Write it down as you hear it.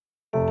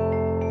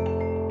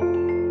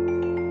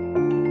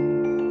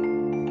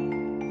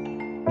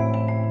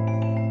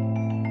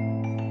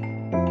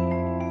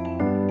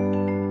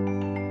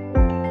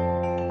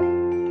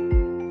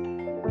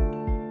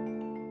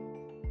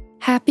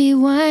Happy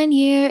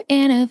 1-year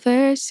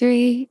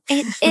anniversary.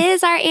 It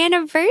is our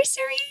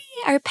anniversary.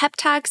 Our Pep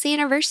Talks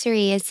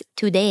anniversary is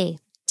today.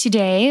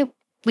 Today,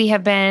 we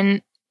have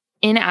been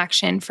in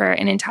action for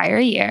an entire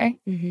year.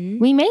 Mm-hmm.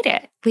 We made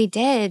it. We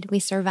did. We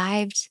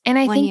survived. And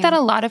I think that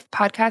a lot of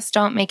podcasts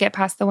don't make it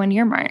past the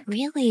 1-year mark.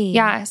 Really?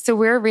 Yeah. So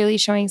we're really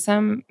showing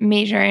some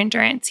major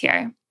endurance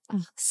here.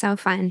 Oh, so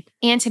fun.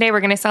 And today we're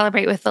going to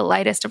celebrate with the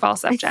lightest of all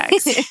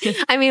subjects.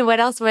 I mean, what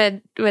else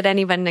would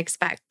anyone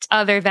expect?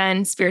 Other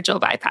than spiritual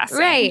bypassing.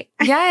 Right.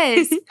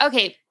 Yes.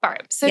 Okay,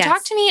 Barb. So Yes.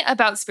 talk to me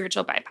about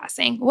spiritual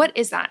bypassing. What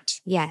is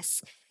that?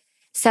 Yes.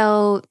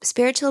 So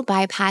spiritual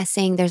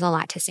bypassing, there's a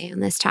lot to say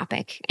on this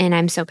topic, and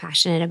I'm so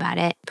passionate about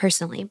it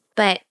personally.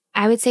 But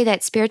I would say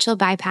that spiritual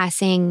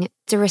bypassing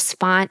is a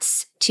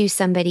response to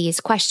somebody's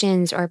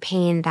questions or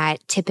pain that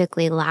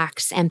typically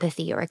lacks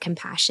empathy or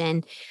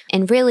compassion,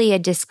 and really a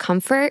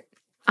discomfort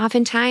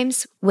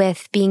oftentimes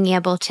with being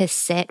able to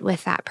sit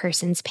with that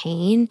person's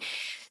pain.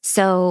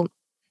 So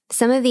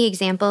some of the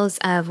examples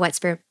of what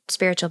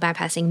spiritual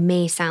bypassing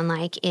may sound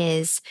like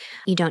is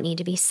you don't need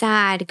to be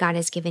sad. God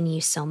has given you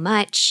so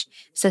much.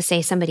 So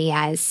say somebody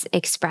has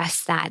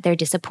expressed that they're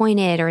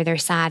disappointed or they're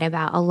sad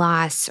about a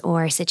loss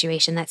or a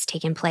situation that's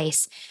taken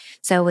place.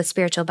 So with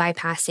spiritual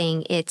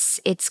bypassing,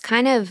 it's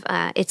kind of,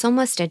 it's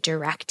almost a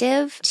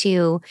directive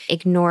to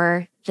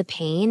ignore the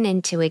pain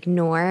and to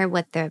ignore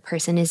what the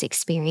person is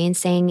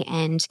experiencing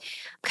and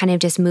kind of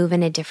just move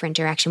in a different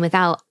direction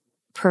without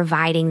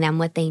providing them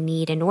what they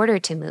need in order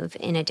to move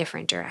in a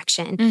different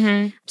direction.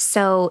 Mm-hmm.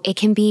 So it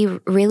can be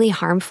really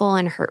harmful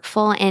and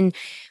hurtful. And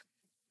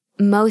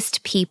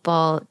most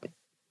people,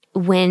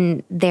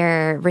 when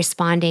they're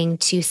responding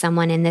to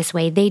someone in this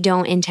way, they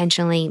don't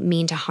intentionally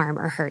mean to harm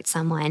or hurt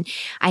someone.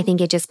 I think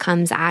it just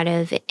comes out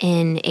of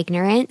in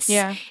ignorance.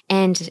 Yeah.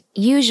 And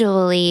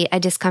usually a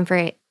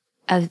discomfort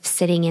of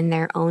sitting in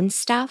their own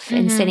stuff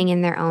and sitting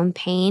in their own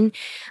pain.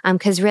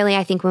 Because really,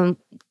 I think when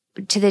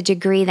to the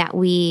degree that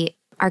we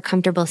are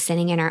comfortable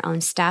sitting in our own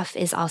stuff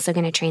is also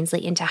going to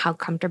translate into how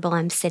comfortable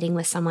I'm sitting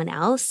with someone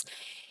else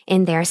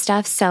in their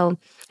stuff. So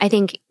I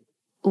think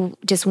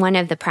just one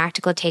of the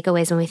practical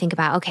takeaways when we think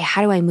about, okay,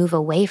 how do I move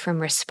away from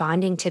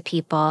responding to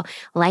people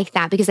like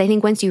that? Because I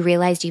think once you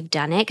realize you've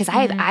done it, because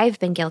I've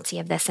been guilty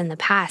of this in the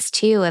past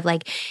too, of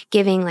like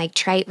giving like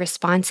trite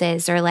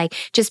responses or like,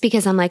 just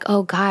because I'm like,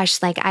 oh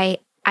gosh, like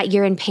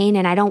you're in pain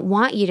and I don't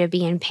want you to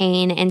be in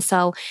pain. And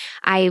so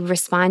I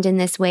respond in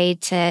this way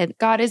to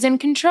God is in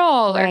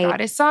control or Right.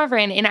 God is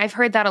sovereign. And I've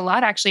heard that a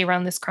lot actually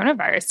around this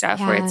coronavirus stuff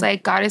where Yeah. it's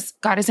like God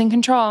is in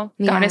control.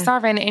 God Yeah. is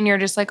sovereign. And you're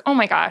just like, oh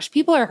my gosh,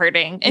 people are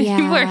hurting and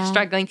people are Yeah.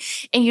 struggling.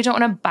 And you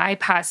don't want to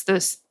bypass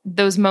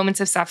those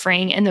moments of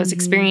suffering and those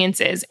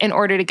experiences in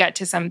order to get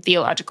to some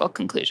theological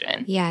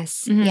conclusion.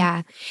 Yes. Mhm.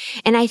 Yeah.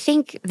 And I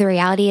think the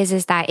reality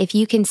is that if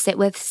you can sit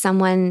with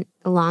someone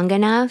long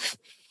enough,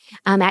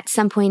 at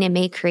some point it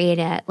may create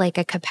a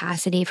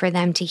capacity for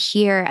them to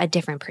hear a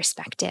different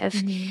perspective.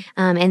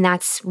 And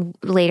that's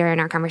later in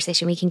our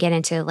conversation, we can get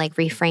into like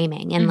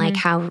reframing and like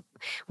how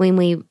when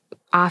we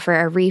offer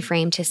a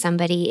reframe to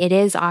somebody, it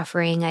is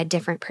offering a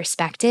different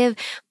perspective,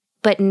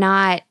 but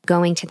not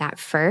going to that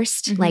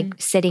first, like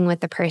sitting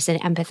with the person,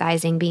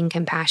 empathizing, being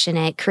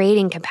compassionate,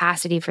 creating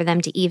capacity for them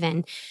to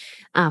even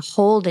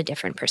hold a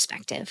different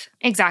perspective.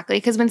 Exactly.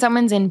 Because when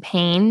someone's in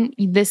pain,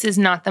 this is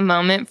not the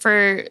moment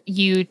for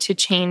you to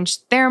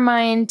change their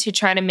mind, to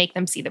try to make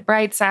them see the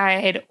bright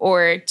side,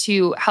 or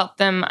to help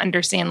them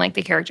understand like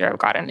the character of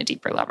God on a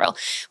deeper level.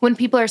 When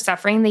people are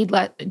suffering, they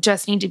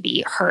just need to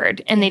be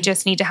heard and they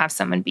just need to have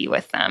someone be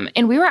with them.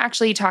 And we were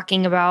actually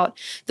talking about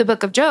the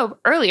book of Job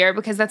earlier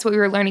because that's what we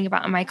were learning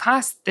about in my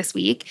class this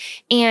week.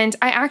 And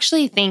I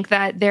actually think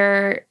that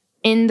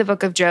in the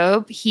book of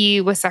Job,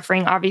 he was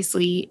suffering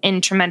obviously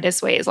in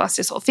tremendous ways, lost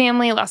his whole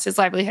family, lost his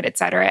livelihood,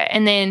 etc.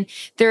 And then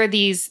there are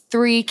these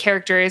 3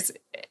 characters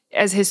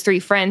as his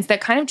 3 friends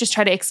that kind of just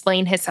try to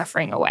explain his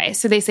suffering away.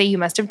 So they say, you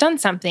must have done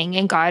something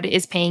and God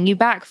is paying you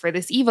back for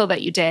this evil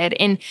that you did.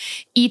 And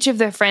each of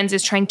the friends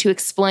is trying to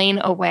explain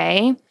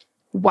away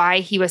why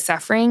he was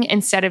suffering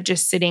instead of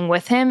just sitting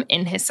with him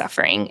in his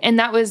suffering. And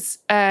that was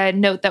a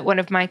note that one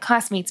of my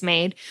classmates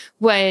made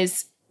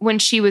was when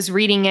she was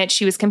reading it,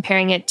 she was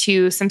comparing it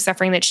to some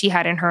suffering that she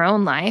had in her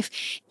own life.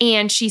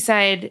 And she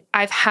said,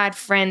 I've had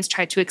friends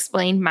try to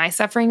explain my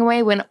suffering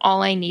away when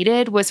all I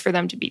needed was for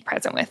them to be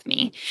present with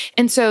me.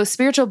 And so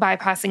spiritual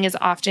bypassing is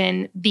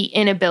often the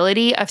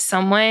inability of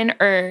someone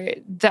or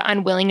the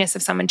unwillingness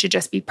of someone to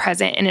just be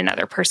present in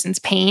another person's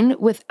pain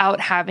without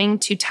having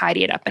to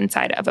tidy it up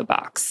inside of a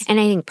box. And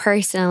I think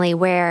personally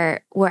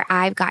where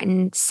I've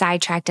gotten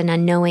sidetracked and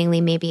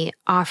unknowingly maybe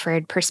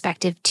offered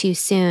perspective too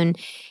soon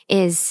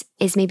is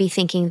maybe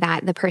thinking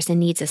that the person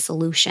needs a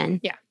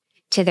solution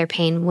to their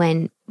pain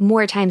when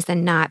more times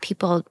than not,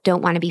 people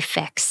don't want to be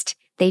fixed.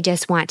 They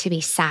just want to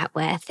be sat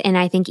with. And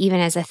I think even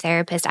as a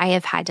therapist, I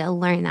have had to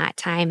learn that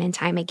time and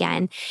time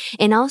again.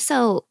 And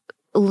also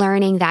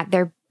learning that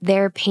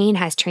their pain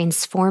has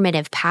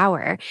transformative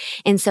power.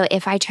 And so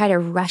if I try to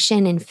rush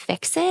in and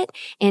fix it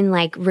and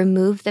like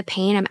remove the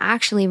pain, I'm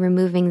actually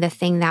removing the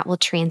thing that will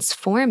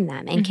transform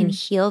them and can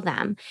heal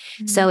them.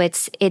 So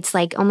it's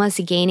like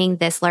almost gaining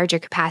this larger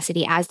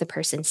capacity as the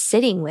person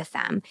sitting with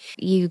them.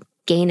 You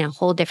gain a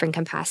whole different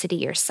capacity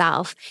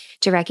yourself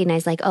to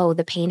recognize like, oh,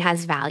 the pain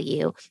has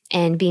value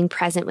and being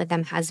present with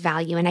them has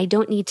value. And I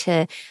don't need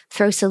to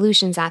throw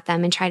solutions at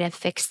them and try to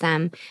fix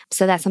them.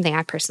 So that's something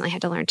I personally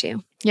had to learn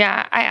too.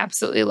 Yeah, I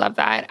absolutely love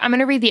that. I'm going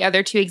to read the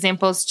other two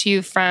examples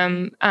too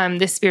from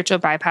this spiritual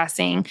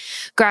bypassing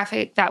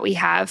graphic that we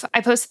have. I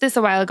posted this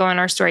a while ago on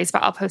our stories,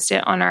 but I'll post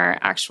it on our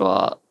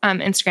actual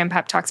Instagram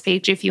Pep Talks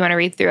page if you want to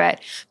read through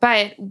it.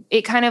 But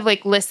it kind of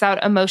like lists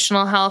out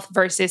emotional health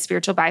versus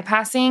spiritual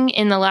bypassing.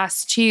 In the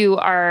last two,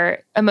 our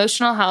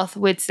emotional health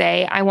would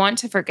say, I want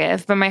to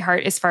forgive, but my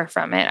heart is far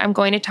from it. I'm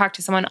going to talk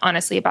to someone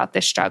honestly about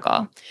this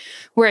struggle.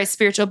 Whereas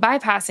spiritual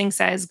bypassing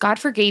says, God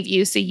forgave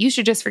you, so you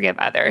should just forgive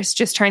others.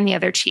 Just turn the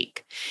other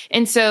cheek.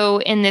 And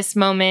so in this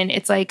moment,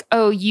 it's like,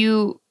 oh,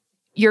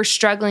 you're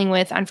struggling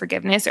with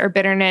unforgiveness or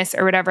bitterness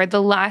or whatever.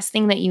 The last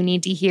thing that you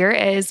need to hear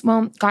is,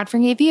 well, God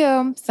forgave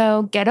you,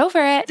 so get over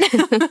it.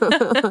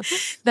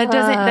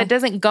 That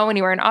doesn't go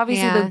anywhere. And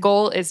obviously the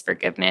goal is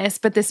forgiveness,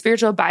 but the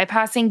spiritual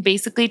bypassing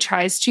basically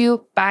tries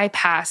to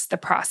bypass the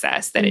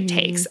process that it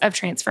takes of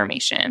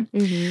transformation.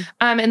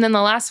 And then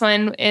the last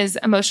one is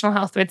emotional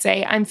health would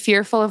say, I'm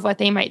fearful of what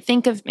they might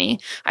think of me.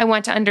 I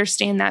want to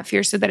understand that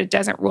fear so that it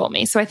doesn't rule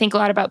me. So I think a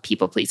lot about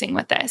people pleasing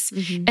with this.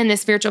 And the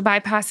spiritual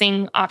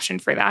bypassing option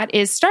for that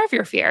is starve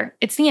your fear.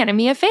 It's the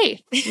enemy of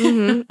faith.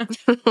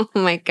 Oh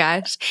my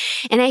gosh.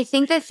 And I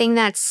think the thing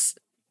that's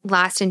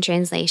lost in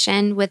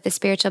translation with the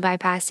spiritual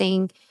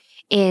bypassing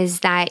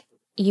is that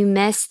you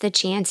miss the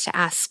chance to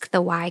ask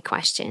the why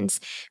questions,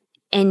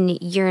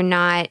 and you're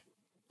not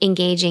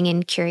engaging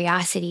in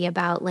curiosity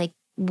about like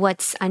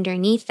what's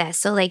underneath this.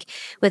 So like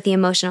with the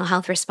emotional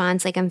health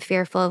response, like I'm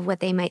fearful of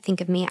what they might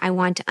think of me. I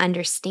want to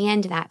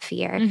understand that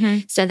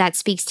fear. So that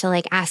speaks to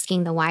like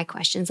asking the why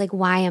questions, like,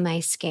 why am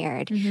I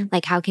scared?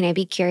 Like, how can I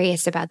be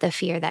curious about the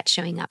fear that's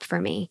showing up for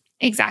me?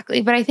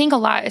 Exactly. But I think a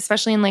lot,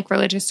 especially in like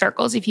religious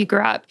circles, if you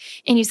grew up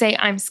and you say,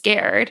 I'm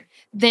scared,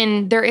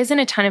 then there isn't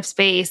a ton of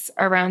space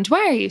around,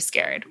 why are you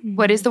scared?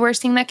 What is the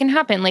worst thing that can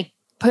happen? Like,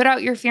 put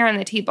out your fear on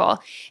the table.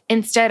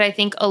 Instead, I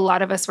think a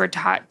lot of us were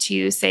taught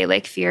to say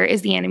like fear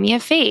is the enemy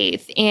of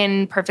faith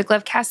and perfect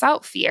love casts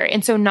out fear.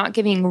 And so not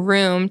giving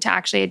room to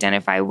actually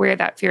identify where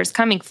that fear is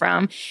coming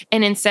from,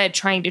 and instead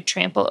trying to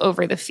trample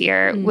over the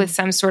fear with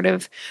some sort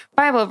of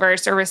Bible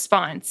verse or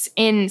response.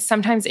 And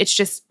sometimes it's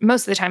just,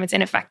 most of the time it's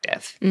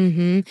ineffective.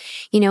 You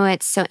know,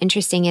 what's so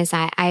interesting is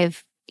that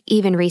I've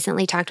even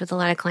recently talked with a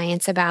lot of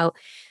clients about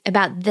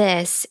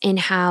this and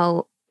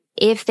how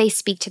if they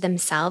speak to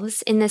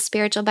themselves in this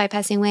spiritual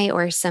bypassing way,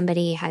 or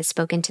somebody has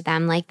spoken to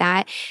them like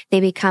that, they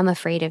become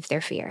afraid of their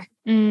fear,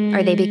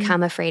 or they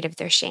become afraid of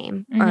their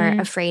shame, or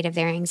afraid of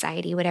their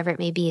anxiety, whatever it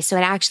may be. So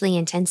it actually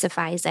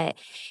intensifies it.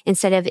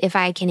 Instead of, if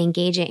I can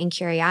engage it in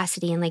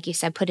curiosity and, like you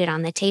said, put it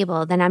on the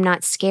table, then I'm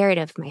not scared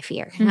of my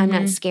fear. I'm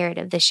not scared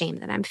of the shame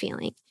that I'm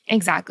feeling.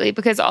 Exactly.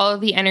 Because all of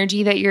the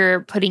energy that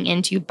you're putting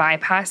into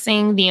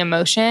bypassing the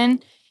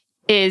emotion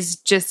is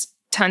just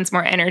tons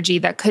more energy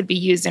that could be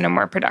used in a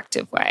more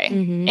productive way.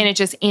 And it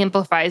just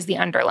amplifies the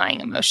underlying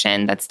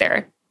emotion that's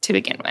there to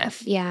begin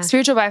with. Yeah.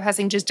 Spiritual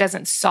bypassing just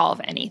doesn't solve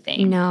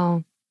anything.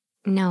 No,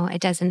 it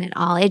doesn't at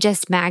all. It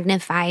just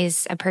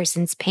magnifies a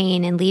person's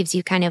pain and leaves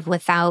you kind of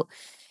without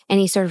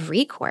any sort of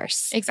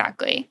recourse.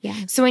 Exactly. Yeah.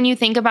 So when you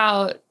think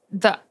about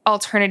the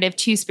alternative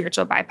to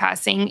spiritual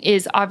bypassing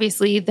is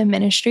obviously the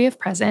ministry of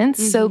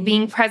presence. So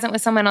being present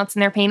with someone else in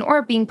their pain,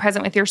 or being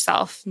present with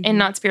yourself and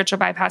not spiritual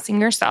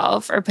bypassing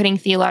yourself, or putting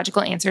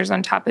theological answers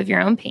on top of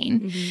your own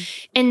pain.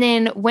 And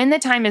then when the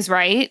time is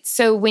right,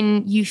 so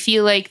when you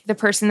feel like the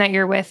person that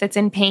you're with that's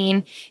in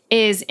pain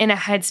is in a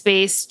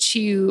headspace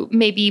to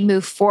maybe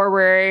move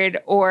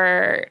forward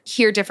or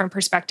hear different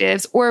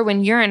perspectives, or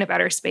when you're in a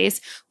better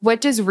space,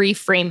 what does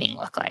reframing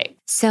look like?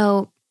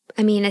 So,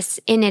 I mean, it's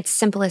in its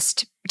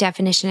simplest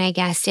definition, I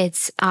guess,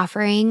 it's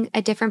offering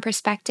a different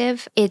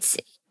perspective. It's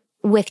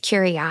with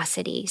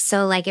curiosity.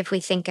 So like if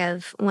we think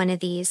of one of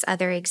these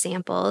other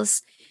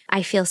examples,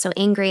 I feel so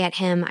angry at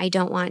him. I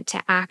don't want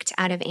to act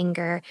out of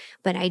anger,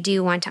 but I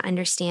do want to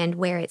understand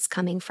where it's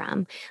coming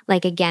from.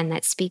 Like, again,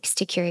 that speaks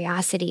to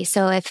curiosity.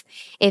 So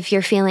if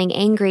you're feeling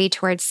angry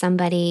towards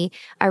somebody,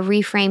 a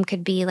reframe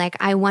could be like,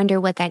 I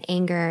wonder what that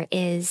anger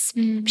is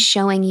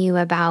showing you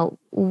about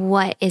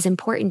what is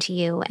important to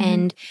you,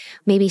 and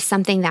maybe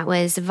something that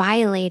was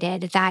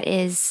violated that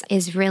is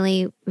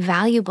really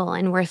valuable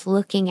and worth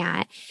looking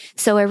at.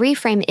 So a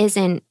reframe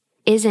isn't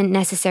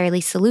necessarily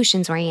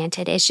solutions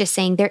oriented. It's just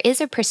saying there is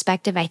a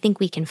perspective I think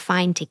we can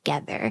find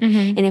together.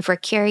 And if we're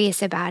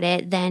curious about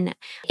it, then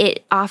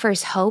it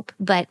offers hope,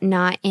 but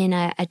not in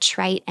a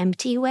trite,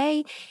 empty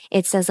way.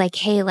 It says like,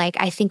 hey, like,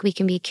 I think we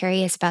can be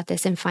curious about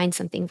this and find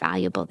something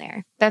valuable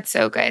there. That's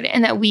so good.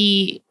 And that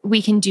we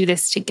can do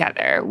this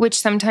together, which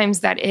sometimes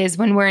that is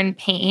when we're in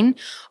pain.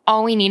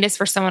 all we need is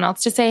for someone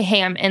else to say,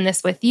 hey, I'm in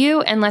this with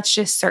you, and let's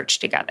just search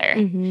together.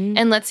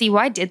 And let's see,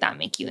 why did that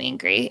make you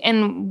angry?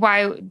 And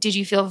why did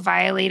you feel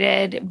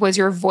violated? Was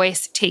your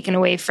voice taken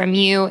away from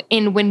you?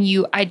 And when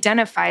you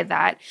identify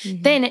that,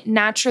 then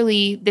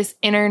naturally this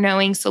inner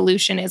knowing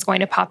solution is going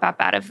to pop up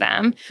out of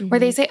them where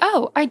they say,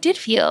 oh, I did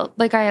feel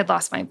like I had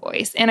lost my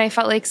voice and I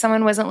felt like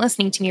someone wasn't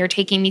listening to me or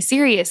taking me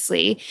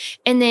seriously.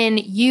 And then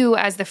you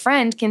as the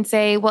friend can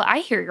say, well, I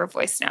hear your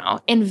voice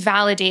now, and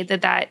validate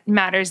that that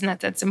matters and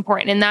that that's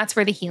important. And that's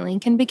where the healing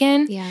can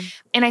begin. Yeah.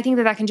 And I think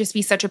that that can just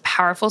be such a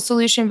powerful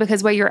solution,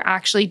 because what you're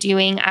actually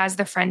doing as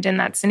the friend in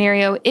that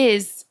scenario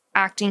is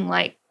acting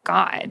like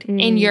God.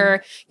 And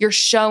you're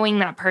showing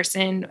that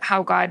person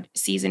how God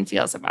sees and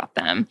feels about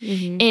them.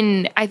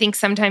 And I think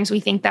sometimes we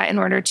think that in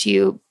order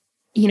to,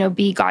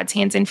 be God's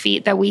hands and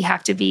feet, that we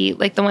have to be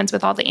like the ones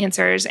with all the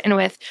answers and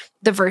with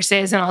the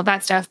verses and all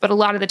that stuff. But a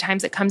lot of the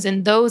times it comes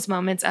in those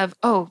moments of,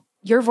 oh,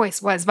 your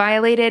voice was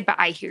violated, but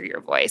I hear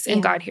your voice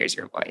and God hears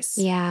your voice.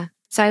 Yeah.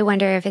 So I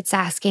wonder if it's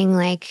asking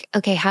like,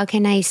 okay, how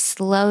can I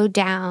slow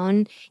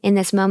down in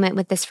this moment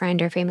with this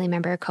friend or family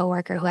member,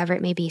 coworker, whoever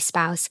it may be,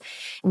 spouse,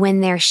 when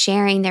they're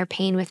sharing their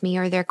pain with me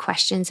or their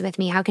questions with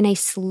me? How can I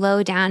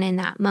slow down in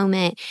that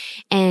moment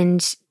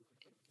and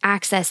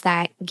access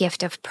that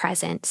gift of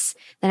presence,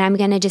 that I'm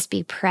going to just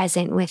be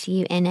present with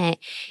you in it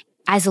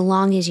as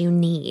long as you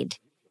need.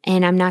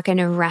 And I'm not going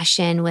to rush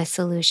in with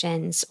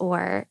solutions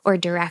or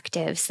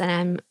directives. That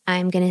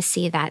I'm going to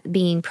see that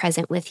being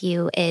present with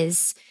you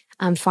is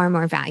far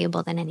more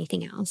valuable than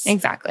anything else.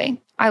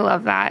 Exactly. I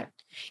love that.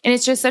 And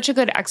it's just such a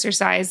good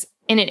exercise.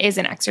 And it is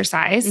an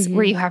exercise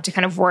where you have to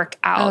kind of work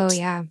out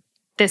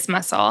this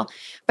muscle.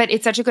 But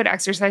it's such a good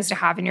exercise to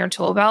have in your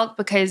tool belt,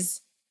 because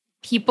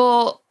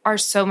people are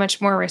so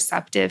much more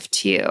receptive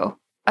to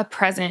a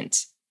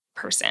present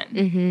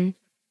person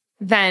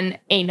than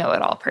a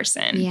know-it-all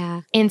person.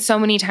 Yeah. And so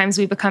many times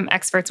we become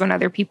experts when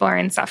other people are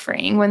in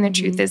suffering, when the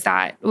truth is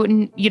that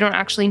you don't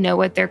actually know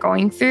what they're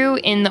going through.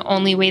 And the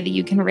only way that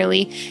you can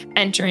really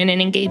enter in and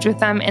engage with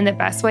them in the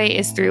best way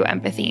is through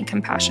empathy and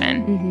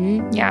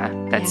compassion. Yeah,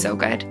 that's so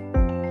good.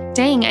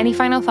 Dang, any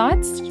final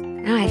thoughts?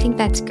 No, I think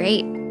that's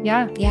great.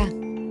 Yeah. Yeah.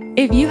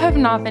 If you have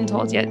not been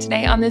told yet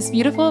today on this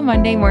beautiful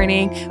Monday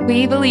morning,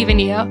 we believe in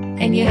you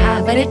and you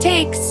have what it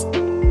takes.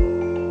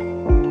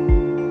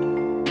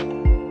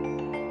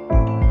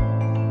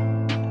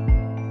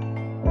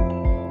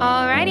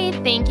 Alrighty,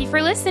 thank you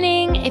for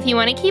listening. If you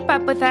want to keep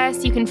up with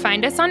us, you can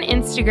find us on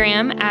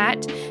Instagram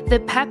at the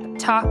Pep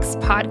Talks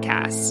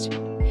Podcast.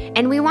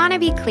 And we want to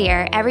be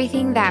clear,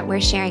 everything that we're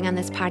sharing on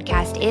this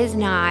podcast is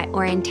not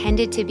or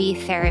intended to be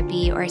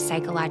therapy or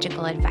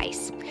psychological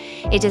advice.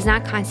 It does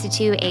not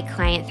constitute a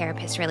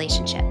client-therapist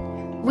relationship.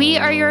 We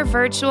are your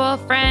virtual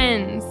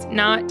friends,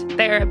 not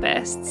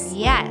therapists.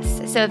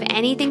 Yes. So if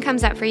anything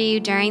comes up for you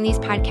during these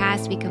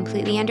podcasts, we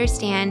completely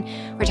understand.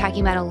 We're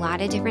talking about a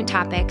lot of different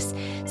topics.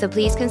 So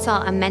please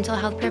consult a mental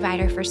health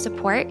provider for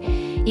support.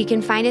 You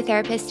can find a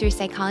therapist through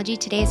Psychology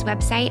Today's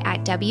website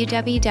at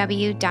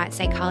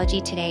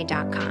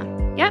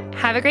www.psychologytoday.com. Yep.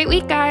 Have a great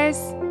week,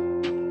 guys.